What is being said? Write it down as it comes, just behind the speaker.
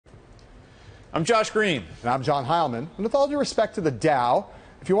I'm Josh Green. And I'm John Heilemann. And with all due respect to the Dow,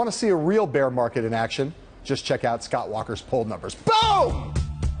 if you want to see a real bear market in action, just check out Scott Walker's poll numbers. Boom!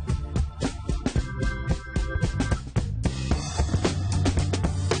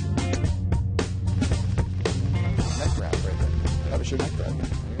 Neck grab right there. That was your neck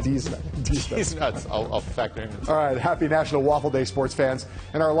grab. D's nuts. I'll factor in. All right, happy National Waffle Day, sports fans.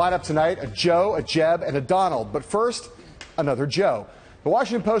 In our lineup tonight, a Joe, a Jeb, and a Donald. But first, another Joe. The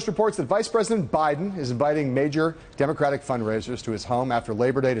Washington Post reports that Vice President Biden is inviting major Democratic fundraisers to his home after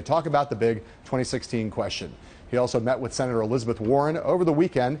Labor Day to talk about the big 2016 question. He also met with Senator Elizabeth Warren over the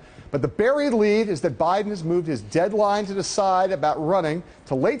weekend. But the buried lead is that Biden has moved his deadline to decide about running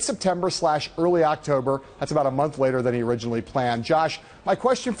to late September/early October. That's about a month later than he originally planned. Josh, my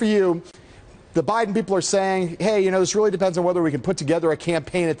question for you. The Biden people are saying, hey, this really depends on whether we can put together a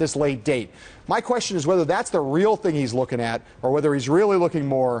campaign at this late date. My question is whether that's the real thing he's looking at or whether he's really looking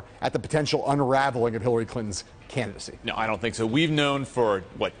more at the potential unraveling of Hillary Clinton's candidacy. No, I don't think so. We've known for,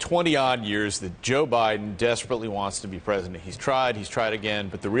 20-odd years that Joe Biden desperately wants to be president. He's tried again.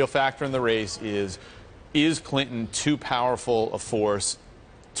 But the real factor in the race is Clinton too powerful a force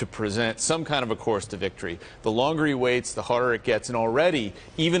to present some kind of a course to victory? The longer he waits, the harder it gets. And already,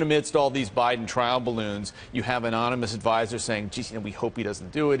 even amidst all these Biden trial balloons, you have anonymous advisors saying, geez, we hope he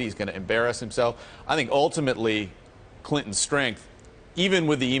doesn't do it. He's going to embarrass himself. I think ultimately Clinton's strength, even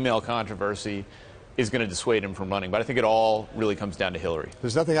with the email controversy, is going to dissuade him from running. But I think it all really comes down to Hillary.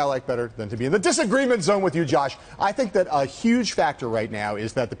 There's nothing I like better than to be in the disagreement zone with you, Josh. I think that a huge factor right now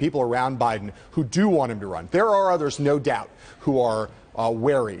is that the people around Biden who do want him to run, there are others, no doubt, who are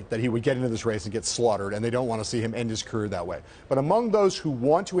wary that he would get into this race and get slaughtered, and they don't want to see him end his career that way. But among those who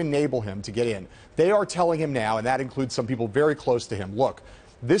want to enable him to get in, they are telling him now, and that includes some people very close to him, look,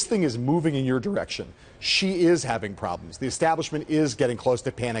 this thing is moving in your direction. She is having problems. The establishment is getting close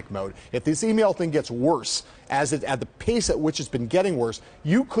to panic mode. If this email thing gets worse, at the pace at which it's been getting worse,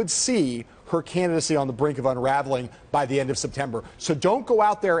 you could see her candidacy on the brink of unraveling by the end of September. So don't go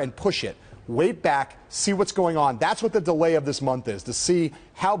out there and push it. Wait back, see what's going on. That's what the delay of this month is, to see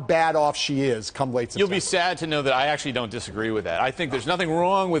how bad off she is come late September. You'll be sad to know that I actually don't disagree with that. I think there's nothing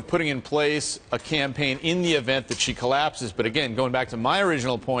wrong with putting in place a campaign in the event that she collapses. But again, going back to my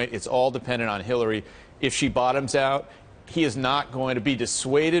original point, it's all dependent on Hillary. If she bottoms out, he is not going to be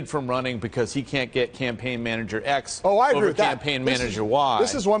dissuaded from running because he can't get campaign manager X over campaign manager Y.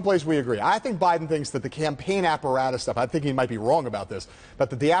 This is one place we agree. I think Biden thinks that the campaign apparatus stuff, I think he might be wrong about this, but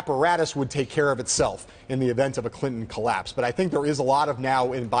that the apparatus would take care of itself in the event of a Clinton collapse. But I think there is a lot of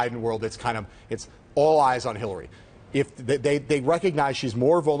now in Biden world, it's all eyes on Hillary. If they recognize she's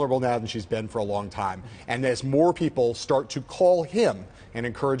more vulnerable now than she's been for a long time. And as more people start to call him and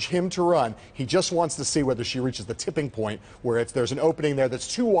encourage him to run, he just wants to see whether she reaches the tipping point where there's an opening there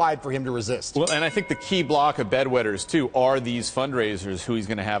that's too wide for him to resist. Well, and I think the key block of bedwetters, too, are these fundraisers who he's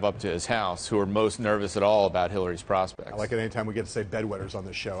going to have up to his house who are most nervous at all about Hillary's prospects. I like it anytime we get to say bedwetters on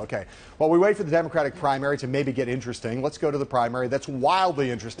this show. Okay. While we wait for the Democratic primary to maybe get interesting, let's go to the primary that's wildly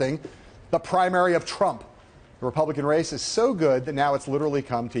interesting, the primary of Trump. The Republican race is so good that now it's literally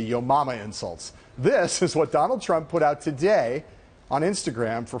come to yo mama insults. This is what Donald Trump put out today on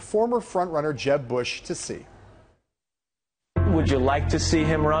Instagram for former frontrunner Jeb Bush to see. Would you like to see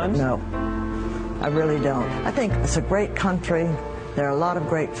him run? No, I really don't. I think it's a great country. There are a lot of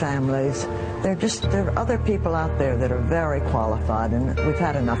great families. There are other people out there that are very qualified, and we've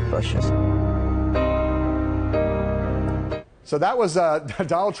had enough Bushes. So that was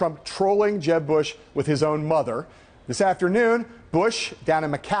Donald Trump trolling Jeb Bush with his own mother. This afternoon, Bush, down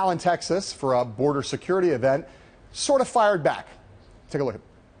in McAllen, Texas, for a border security event, sort of fired back. Take a look at it.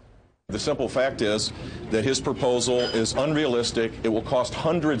 The simple fact is that his proposal is unrealistic. It will cost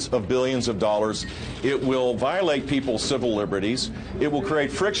hundreds of billions of dollars. It will violate people's civil liberties. It will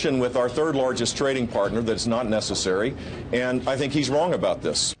create friction with our third largest trading partner that's not necessary. And I think he's wrong about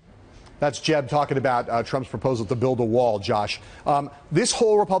this. That's Jeb talking about Trump's proposal to build a wall, Josh. This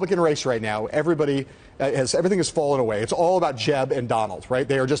whole Republican race right now, everything has fallen away. It's all about Jeb and Donald, right?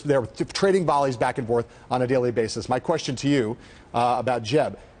 They're trading volleys back and forth on a daily basis. My question to you about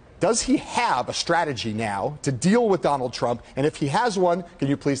Jeb, does he have a strategy now to deal with Donald Trump? And if he has one, can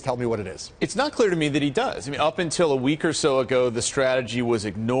you please tell me what it is? It's not clear to me that he does. I mean, up until a week or so ago, the strategy was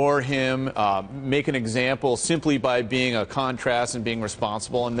ignore him, make an example simply by being a contrast and being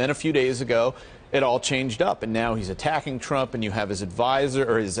responsible. And then a few days ago, it all changed up. And now he's attacking Trump, and you have his advisor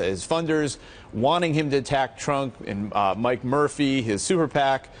or his funders wanting him to attack Trump, and Mike Murphy, his super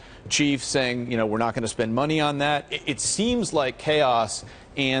PAC chief, saying, we're not going to spend money on that. It seems like chaos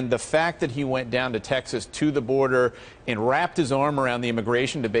And the fact that he went down to Texas to the border and wrapped his arm around the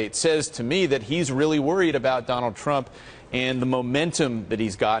immigration debate says to me that he's really worried about Donald Trump and the momentum that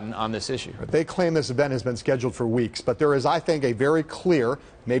he's gotten on this issue. They claim this event has been scheduled for weeks, but there is, I think, a very clear,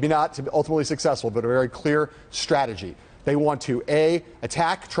 maybe not ultimately successful, but a very clear strategy. They want to, A,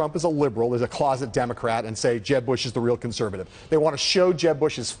 attack Trump as a liberal, as a closet Democrat, and say Jeb Bush is the real conservative. They want to show Jeb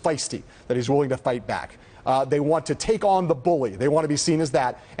Bush is feisty, that he's willing to fight back. They want to take on the bully. They want to be seen as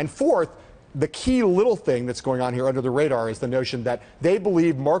that. And fourth, the key little thing that's going on here under the radar is the notion that they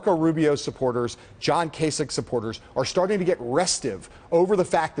believe Marco Rubio supporters, John Kasich supporters, are starting to get restive over the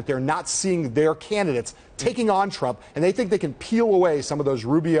fact that they're not seeing their candidates taking on Trump, and they think they can peel away some of those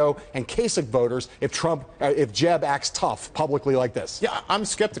Rubio and Kasich voters if Jeb acts tough publicly like this. Yeah, I'm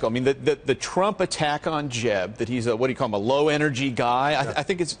skeptical. I mean, the Trump attack on Jeb, that he's a, what do you call him, a low-energy guy, yeah. I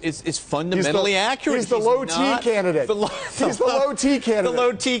think it's fundamentally accurate. He's the low-T candidate. He's the low-T candidate. The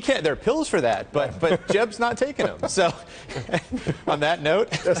low-T candidate. There are pills for that, but Jeb's not taking them. So, on that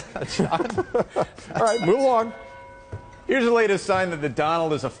note, John. All right, move along. Here's the latest sign that the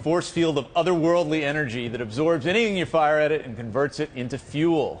Donald is a force field of otherworldly energy that absorbs anything you fire at it and converts it into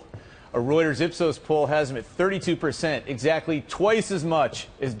fuel. A Reuters Ipsos poll has him at 32%, exactly twice as much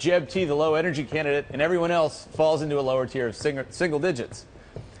as Jeb T, the low-energy candidate, and everyone else falls into a lower tier of single digits.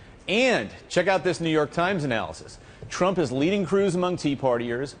 And check out this New York Times analysis. Trump is leading crews among Tea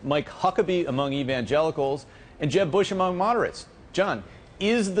Partiers, Mike Huckabee among evangelicals, and Jeb Bush among moderates. John,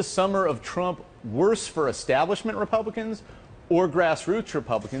 is the summer of Trump worse for establishment Republicans or grassroots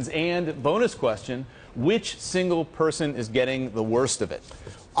Republicans? And bonus question, which single person is getting the worst of it?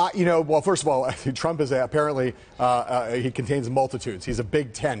 Well, first of all, Trump is apparently, he contains multitudes. He's a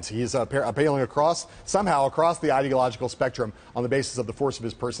big tent. He's appealing somehow across the ideological spectrum on the basis of the force of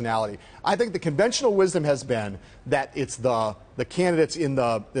his personality. I think the conventional wisdom has been that it's the candidates in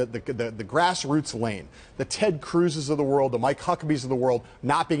the grassroots lane, the Ted Cruzes of the world, the Mike Huckabees of the world,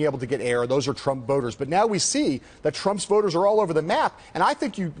 not being able to get air. Those are Trump voters. But now we see that Trump's voters are all over the map. And I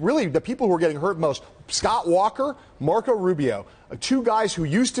think the people who are getting hurt most, Scott Walker, Marco Rubio, two guys who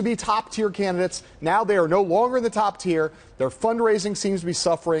used to be top-tier candidates. Now they are no longer in the top tier. Their fundraising seems to be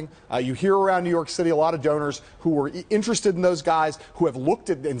suffering. You hear around New York City a lot of donors who were interested in those guys, who have looked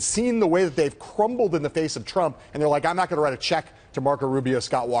at and seen the way that they've crumbled in the face of Trump, and they're like, I'm not going to write a check to Marco Rubio,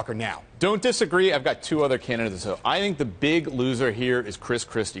 Scott Walker now. Don't disagree. I've got two other candidates. So I think the big loser here is Chris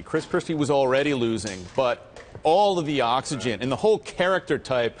Christie. Chris Christie was already losing, but all of the oxygen and the whole character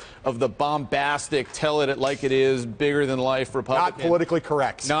type of the bombastic, tell it like it is, bigger than life Republican. Not politically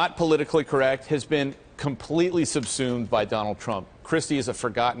correct. Not politically correct has been completely subsumed by Donald Trump. Christie is a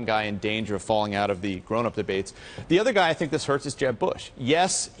forgotten guy in danger of falling out of the grown-up debates. The other guy I think this hurts is Jeb Bush.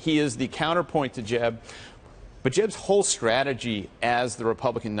 Yes, he is the counterpoint to Jeb. But Jeb's whole strategy as the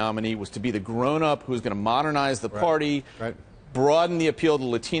Republican nominee was to be the grown-up who's going to modernize the party, broaden the appeal to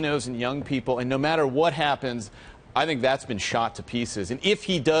Latinos and young people, and no matter what happens, I think that's been shot to pieces. And if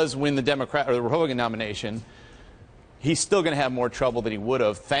he does win the Democrat or the Republican nomination, he's still going to have more trouble than he would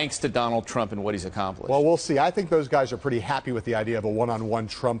have, thanks to Donald Trump and what he's accomplished. Well, we'll see. I think those guys are pretty happy with the idea of a one-on-one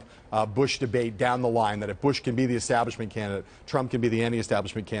Trump-Bush debate down the line, that if Bush can be the establishment candidate, Trump can be the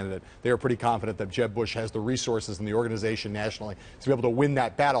anti-establishment candidate. They are pretty confident that Jeb Bush has the resources and the organization nationally to be able to win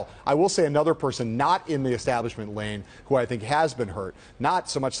that battle. I will say another person not in the establishment lane who I think has been hurt, not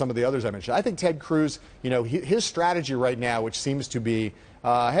so much some of the others I mentioned. I think Ted Cruz, his strategy right now, which seems to be,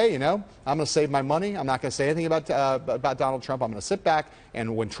 hey, I'm going to save my money. I'm not going to say anything about Donald Trump. I'm going to sit back,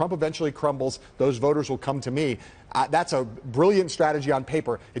 and when Trump eventually crumbles, those voters will come to me. That's a brilliant strategy on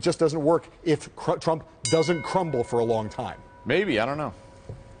paper. It just doesn't work if Trump doesn't crumble for a long time. Maybe. I don't know.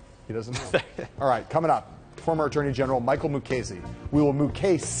 He doesn't know. All right, coming up, former Attorney General Michael Mukasey. We will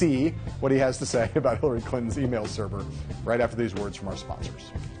Mukasey what he has to say about Hillary Clinton's email server right after these words from our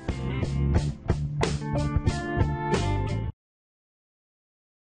sponsors.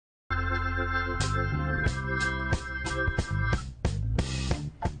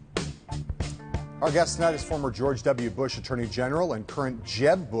 Our guest tonight is former George W. Bush Attorney General and current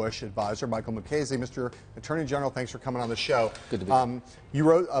Jeb Bush advisor, Michael Mukasey. Mr. Attorney General, thanks for coming on the show. Good to be here. You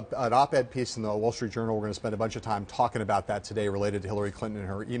wrote an op-ed piece in the Wall Street Journal. We're going to spend a bunch of time talking about that today related to Hillary Clinton and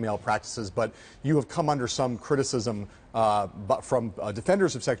her email practices. But you have come under some criticism from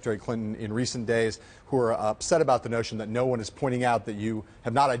defenders of Secretary Clinton in recent days who are upset about the notion that no one is pointing out that you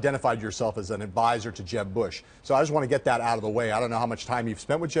have not identified yourself as an advisor to Jeb Bush. So I just want to get that out of the way. I don't know how much time you've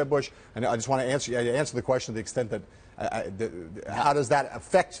spent with Jeb Bush, and I just want to answer the question to the extent that how does that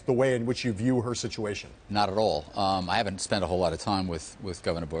affect the way in which you view her situation? Not at all. I haven't spent a whole lot of time with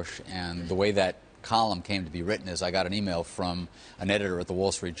Governor Bush, and the way that column came to be written is I got an email from an editor at the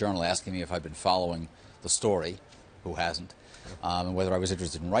Wall Street Journal asking me if I'd been following the story, who hasn't, and whether I was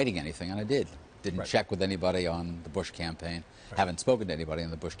interested in writing anything, and I did. Didn't check with anybody on the Bush campaign. Haven't spoken to anybody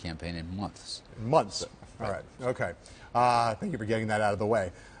on the Bush campaign in months. Months. So, all right. Okay. Thank you for getting that out of the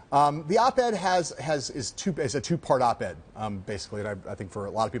way. The op-ed is a two-part op-ed, basically, and I think for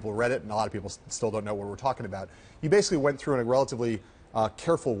a lot of people who read it, and a lot of people still don't know what we're talking about. You basically went through in a relatively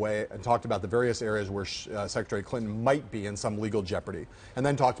careful way and talked about the various areas where Secretary Clinton might be in some legal jeopardy, and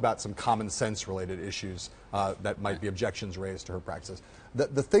then talked about some common sense related issues that might be objections raised to her practices.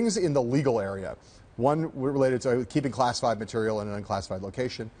 The things in the legal area, one related to keeping classified material in an unclassified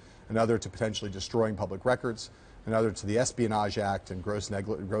location, another to potentially destroying public records, another to the Espionage Act and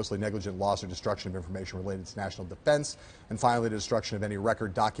grossly negligent loss or destruction of information related to national defense, and finally the destruction of any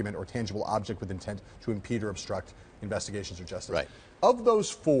record, document, or tangible object with intent to impede or obstruct investigations or justice. Right. Of those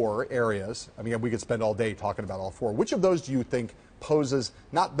four areas, I mean, we could spend all day talking about all four. Which of those do you think poses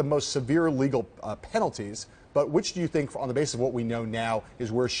not the most severe legal penalties, but which do you think, on the basis of what we know now,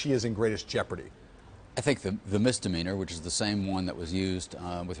 is where she is in greatest jeopardy? I think the misdemeanor, which is the same one that was used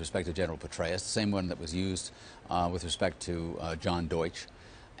with respect to General Petraeus, the same one that was used with respect to John Deutsch,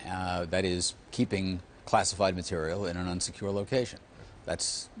 that is keeping classified material in an unsecure location.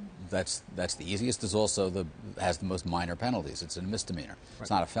 That's the easiest. Is also has the most minor penalties. It's a misdemeanor. It's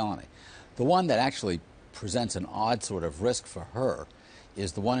not a felony. The one that actually presents an odd sort of risk for her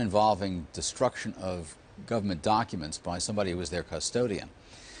is the one involving destruction of government documents by somebody who was their custodian.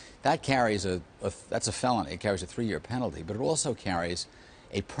 That carries that's a felony. It carries a 3-year penalty, but it also carries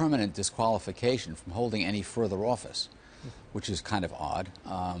a permanent disqualification from holding any further office, which is kind of odd.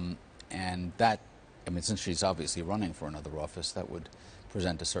 And that, I mean, since she's obviously running for another office, that would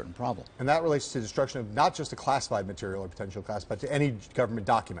present a certain problem. And that relates to destruction of not just a classified material or potential classified, but to any government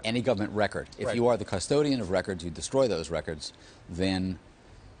document. Any government record. If you are the custodian of records, you destroy those records, then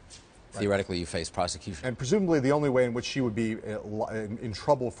theoretically you face prosecution. And presumably the only way in which she would be in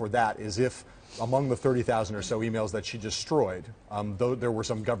trouble for that is if, among the 30,000 or so emails that she destroyed, though there were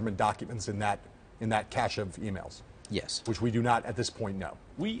some government documents in that cache of emails. Yes. Which we do not at this point know.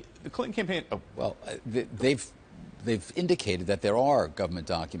 The Clinton campaign. Oh. Well, they've indicated that there are government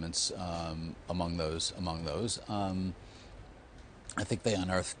documents among those. I think they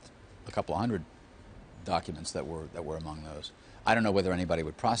unearthed a couple of hundred documents that were among those. I don't know whether anybody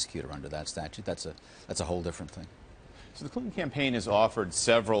would prosecute her under that statute. That's a whole different thing. So the Clinton campaign has offered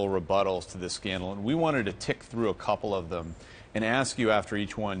several rebuttals to this scandal, and we wanted to tick through a couple of them and ask you after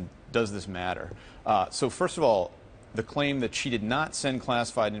each one, does this matter? So first of all, the claim that she did not send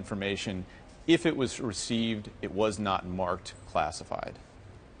classified information. If it was received, it was not marked classified.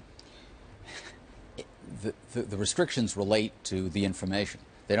 The restrictions relate to the information.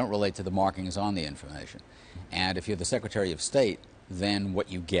 They don't relate to the markings on the information. And if you're the Secretary of State, then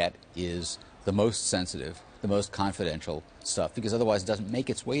what you get is the most sensitive, the most confidential stuff, because otherwise it doesn't make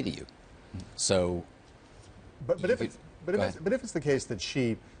its way to you. So, but if it's the case that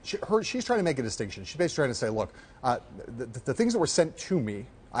she's trying to make a distinction. She's basically trying to say, look, the things that were sent to me,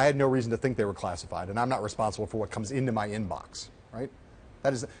 I had no reason to think they were classified, and I'm not responsible for what comes into my inbox, right?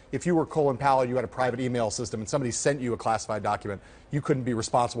 That is, if you were Colin Powell, you had a private email system, and somebody sent you a classified document, you couldn't be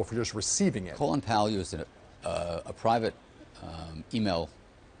responsible for just receiving it. Colin Powell used a private email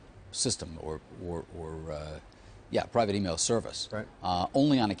system private email service, right.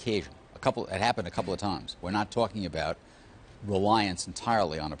 Only on occasion. It happened a couple of times. We're not talking about reliance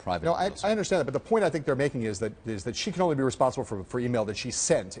entirely on a private email service. I understand that, but the point I think they're making is that she can only be responsible for email that she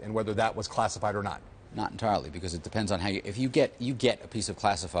sent and whether that was classified or not. Not entirely, because it depends on how if you get a piece of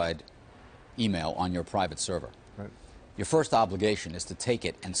classified email on your private server. Right. Your first obligation is to take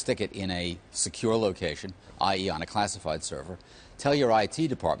it and stick it in a secure location, i.e. on a classified server, tell your IT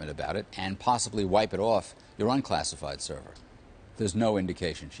department about it, and possibly wipe it off your unclassified server. There's no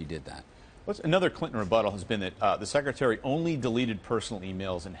indication she did that. Another Clinton rebuttal has been that the Secretary only deleted personal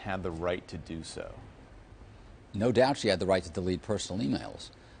emails and had the right to do so. No doubt she had the right to delete personal emails.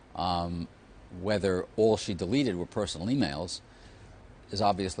 Whether all she deleted were personal emails is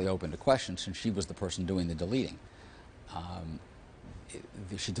obviously open to question, since she was the person doing the deleting.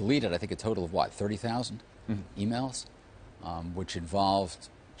 She deleted, I think, a total of, 30,000 emails, which involved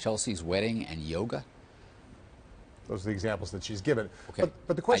Chelsea's wedding and yoga. Those are the examples that she's given. Okay.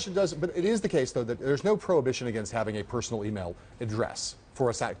 But the question but it is the case, though, that there's no prohibition against having a personal email address for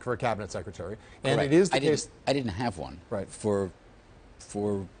a cabinet secretary. And Correct. It is the case. I didn't have one. Right. For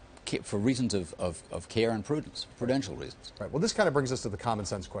reasons of care and prudence, prudential reasons. Right. Well, this kind of brings us to the common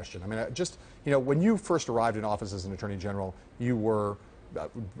sense question. I mean, when you first arrived in office as an attorney general, you were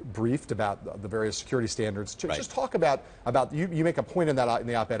briefed about the various security standards. Right. Just talk about you make a point in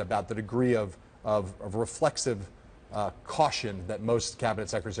the op-ed about the degree of reflexive caution that most cabinet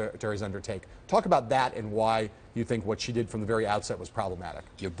secretaries undertake. Talk about that and why you think what she did from the very outset was problematic.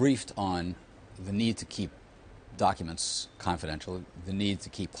 You're briefed on the need to keep documents confidential, the need to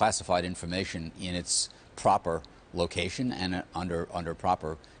keep classified information in its proper location and under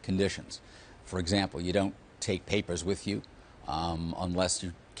proper conditions. For example, you don't take papers with you unless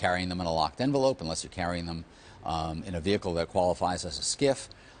you're carrying them in a locked envelope, unless you're carrying them in a vehicle that qualifies as a skiff.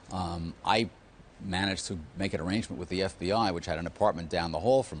 I managed to make an arrangement with the FBI, which had an apartment down the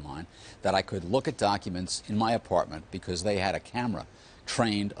hall from mine, that I could look at documents in my apartment because they had a camera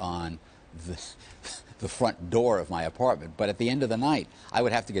trained on the front door of my apartment. But at the end of the night, I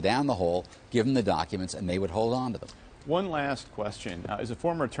would have to go down the hall, give them the documents, and they would hold on to them. One last question. As a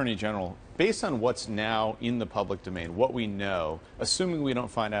former Attorney General, based on what's now in the public domain, what we know, assuming we don't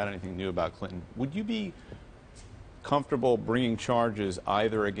find out anything new about Clinton, would you be comfortable bringing charges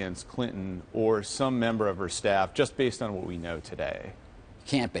either against Clinton or some member of her staff just based on what we know today? You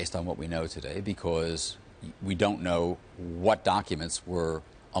can't based on what we know today because we don't know what documents were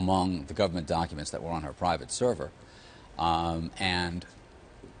among the government documents that were on her private server. And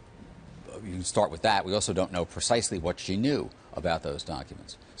you can start with that. We also don't know precisely what she knew about those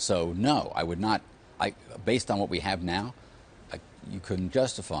documents. So, no, I would not, based on what we have now, you couldn't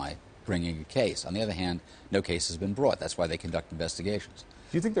justify bringing a case. On the other hand, no case has been brought. That's why they conduct investigations.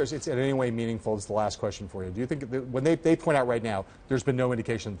 Do you think it's in any way meaningful? This is the last question for you. Do you think that when they point out right now, there's been no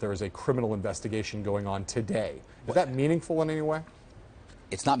indication that there is a criminal investigation going on today? Is that meaningful in any way?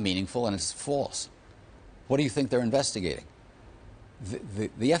 It's not meaningful and it's false. What do you think they're investigating? The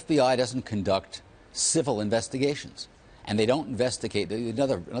FBI doesn't conduct civil investigations, and they don't investigate.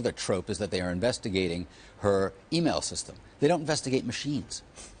 Another trope is that they are investigating her email system. They don't investigate machines.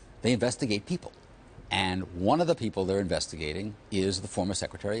 They investigate people. And one of the people they're investigating is the former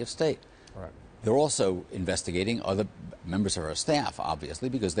Secretary of State. All right. They're also investigating other members of her staff, obviously,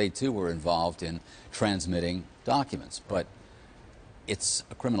 because they too were involved in transmitting documents. But it's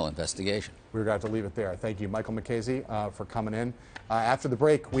a criminal investigation. We're going to have to leave it there. Thank you, Michael Mukasey, for coming in. After the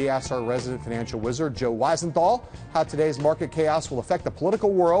break, we asked our resident financial wizard, Joe Weisenthal, how today's market chaos will affect the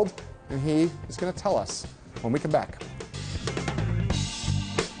political world, and he is going to tell us when we come back.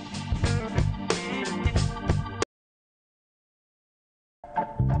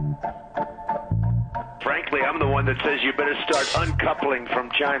 Frankly, I'm the one that says you better start uncoupling from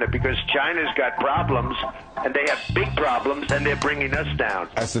China because China's got problems, and they have big problems, and they're bringing us down.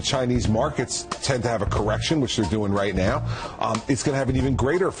 As the Chinese markets tend to have a correction, which they're doing right now, it's going to have an even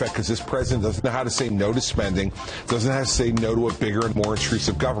greater effect because this president doesn't know how to say no to spending, doesn't know how to say no to a bigger and more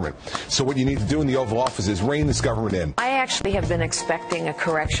intrusive government. So what you need to do in the Oval Office is rein this government in. I actually have been expecting a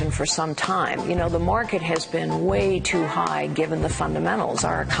correction for some time. You know, the market has been way too high given the fundamentals.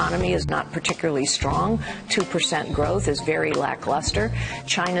 Our economy is not particularly strong. 2% growth is very lackluster.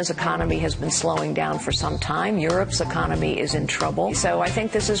 China's economy has been slowing down for some time. Europe's economy is in trouble. So I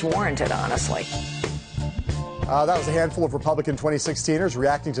think this is warranted, honestly. That was a handful of Republican 2016ers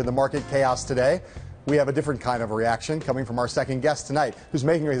reacting to the market chaos today. We have a different kind of reaction coming from our second guest tonight, who's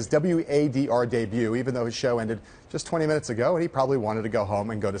making his WADR debut, even though his show ended just 20 minutes ago, and he probably wanted to go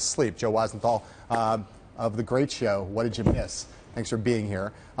home and go to sleep. Joe Weisenthal of The Great Show, what did you miss? Thanks for being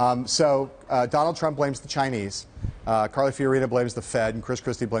here. Donald Trump blames the Chinese. Carly Fiorina blames the Fed, and Chris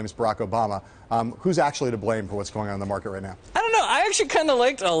Christie blames Barack Obama. Who's actually to blame for what's going on in the market right now? I don't know. I actually kind of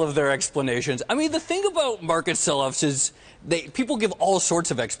liked all of their explanations. I mean, the thing about market sell-offs is people give all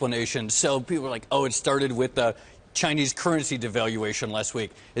sorts of explanations. So people are like, oh, it started with the Chinese currency devaluation last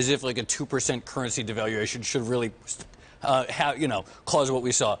week, as if like a 2% currency devaluation should really cause what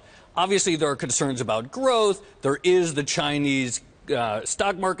we saw. Obviously, there are concerns about growth. There is the Chinese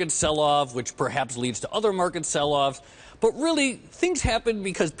stock market sell-off, which perhaps leads to other market sell-offs. But really, things happen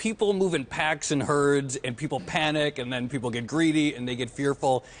because people move in packs and herds, and people panic, and then people get greedy, and they get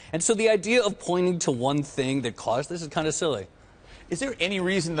fearful. And so the idea of pointing to one thing that caused this is kind of silly. Is there any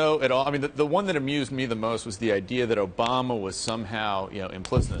reason, though, at all? I mean, the one that amused me the most was the idea that Obama was somehow,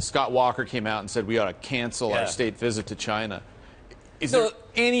 implicit in this. Scott Walker came out and said we ought to cancel our state visit to China. Is there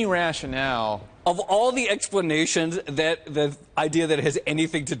any rationale? Of all the explanations, that the idea that it has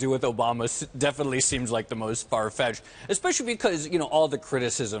anything to do with Obama definitely seems like the most far-fetched, especially because, all the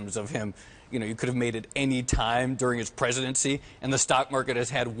criticisms of him, you could have made at any time during his presidency, and the stock market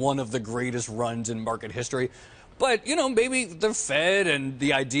has had one of the greatest runs in market history. But, maybe the Fed and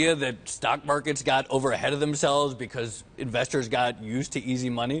the idea that stock markets got over ahead of themselves because investors got used to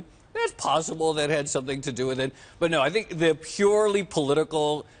easy money, that's possible that had something to do with it. But no, I think the purely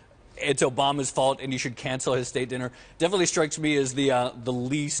political, it's Obama's fault and he should cancel his state dinner, definitely strikes me as the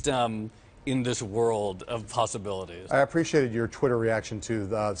least in this world of possibilities. I appreciated your Twitter reaction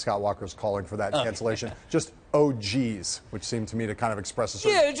to Scott Walker's calling for that cancellation. Just oh geez, which seemed to me to kind of express a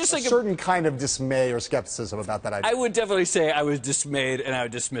certain kind of dismay or skepticism about that idea. I would definitely say I was dismayed and I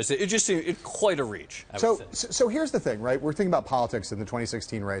would dismiss it. It just seemed quite a reach. So here's the thing, right? We're thinking about politics in the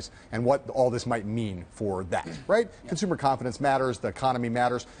 2016 race and what all this might mean for that, right? Consumer confidence matters, the economy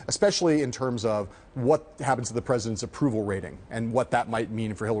matters, especially in terms of what happens to the president's approval rating and what that might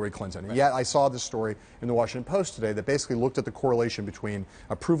mean for Hillary Clinton. And yet I saw this story in the Washington Post today that basically looked at the correlation between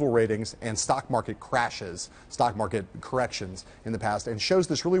approval ratings and stock market crashes, stock market corrections in the past, and shows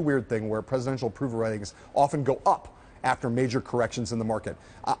this really weird thing where presidential approval ratings often go up after major corrections in the market.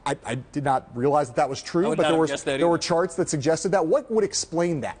 I did not realize that was true, but there were charts that suggested that. What would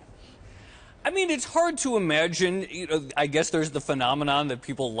explain that? I mean, it's hard to imagine. I guess there's the phenomenon that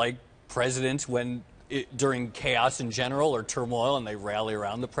people like presidents during chaos in general or turmoil and they rally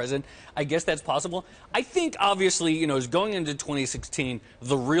around the president. I guess that's possible. I think, obviously, as going into 2016,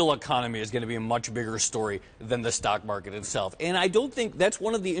 the real economy is going to be a much bigger story than the stock market itself. And I don't think that's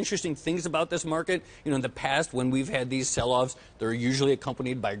one of the interesting things about this market. In the past, when we've had these sell-offs, they're usually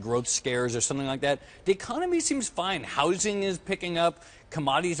accompanied by growth scares or something like that. The economy seems fine. Housing is picking up.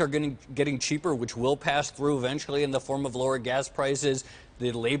 Commodities are getting cheaper, which will pass through eventually in the form of lower gas prices.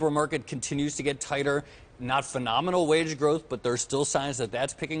 The labor market continues to get tighter. Not phenomenal wage growth, but there's still signs that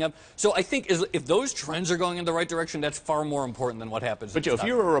that's picking up. So I think if those trends are going in the right direction, that's far more important than what happens. But Joe, if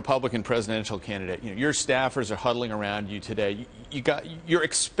you're a Republican presidential candidate, your staffers are huddling around you today. You're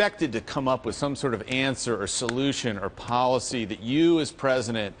expected to come up with some sort of answer or solution or policy that you as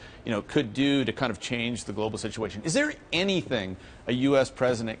president, could do to kind of change the global situation. Is there anything a U.S.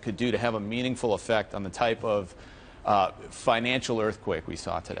 president could do to have a meaningful effect on the type of financial earthquake we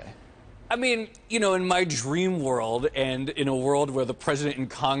saw today? I mean, in my dream world and in a world where the president and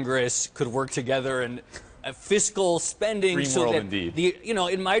Congress could work together and fiscal spending,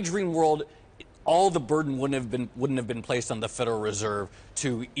 in my dream world, all the burden wouldn't have been placed on the Federal Reserve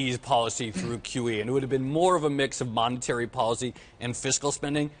to ease policy through QE, and it would have been more of a mix of monetary policy and fiscal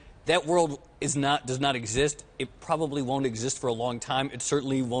spending. That world does not exist. It probably won't exist for a long time. It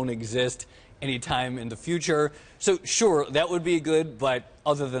certainly won't exist anytime in the future. So sure, that would be good, but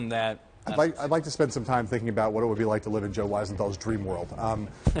other than that, I'd like to spend some time thinking about what it would be like to live in Joe Weisenthal's dream world.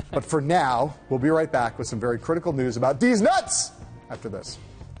 But for now, we'll be right back with some very critical news about these nuts after this.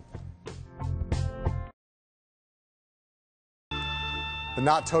 The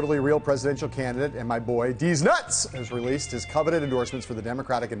not totally real presidential candidate and my boy, D's Nuts, has released his coveted endorsements for the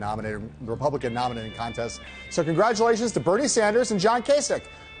Republican nominating contest. So congratulations to Bernie Sanders and John Kasich.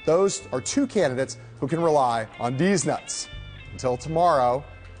 Those are two candidates who can rely on D's Nuts. Until tomorrow,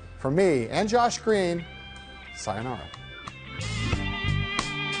 from me and Josh Green, sayonara.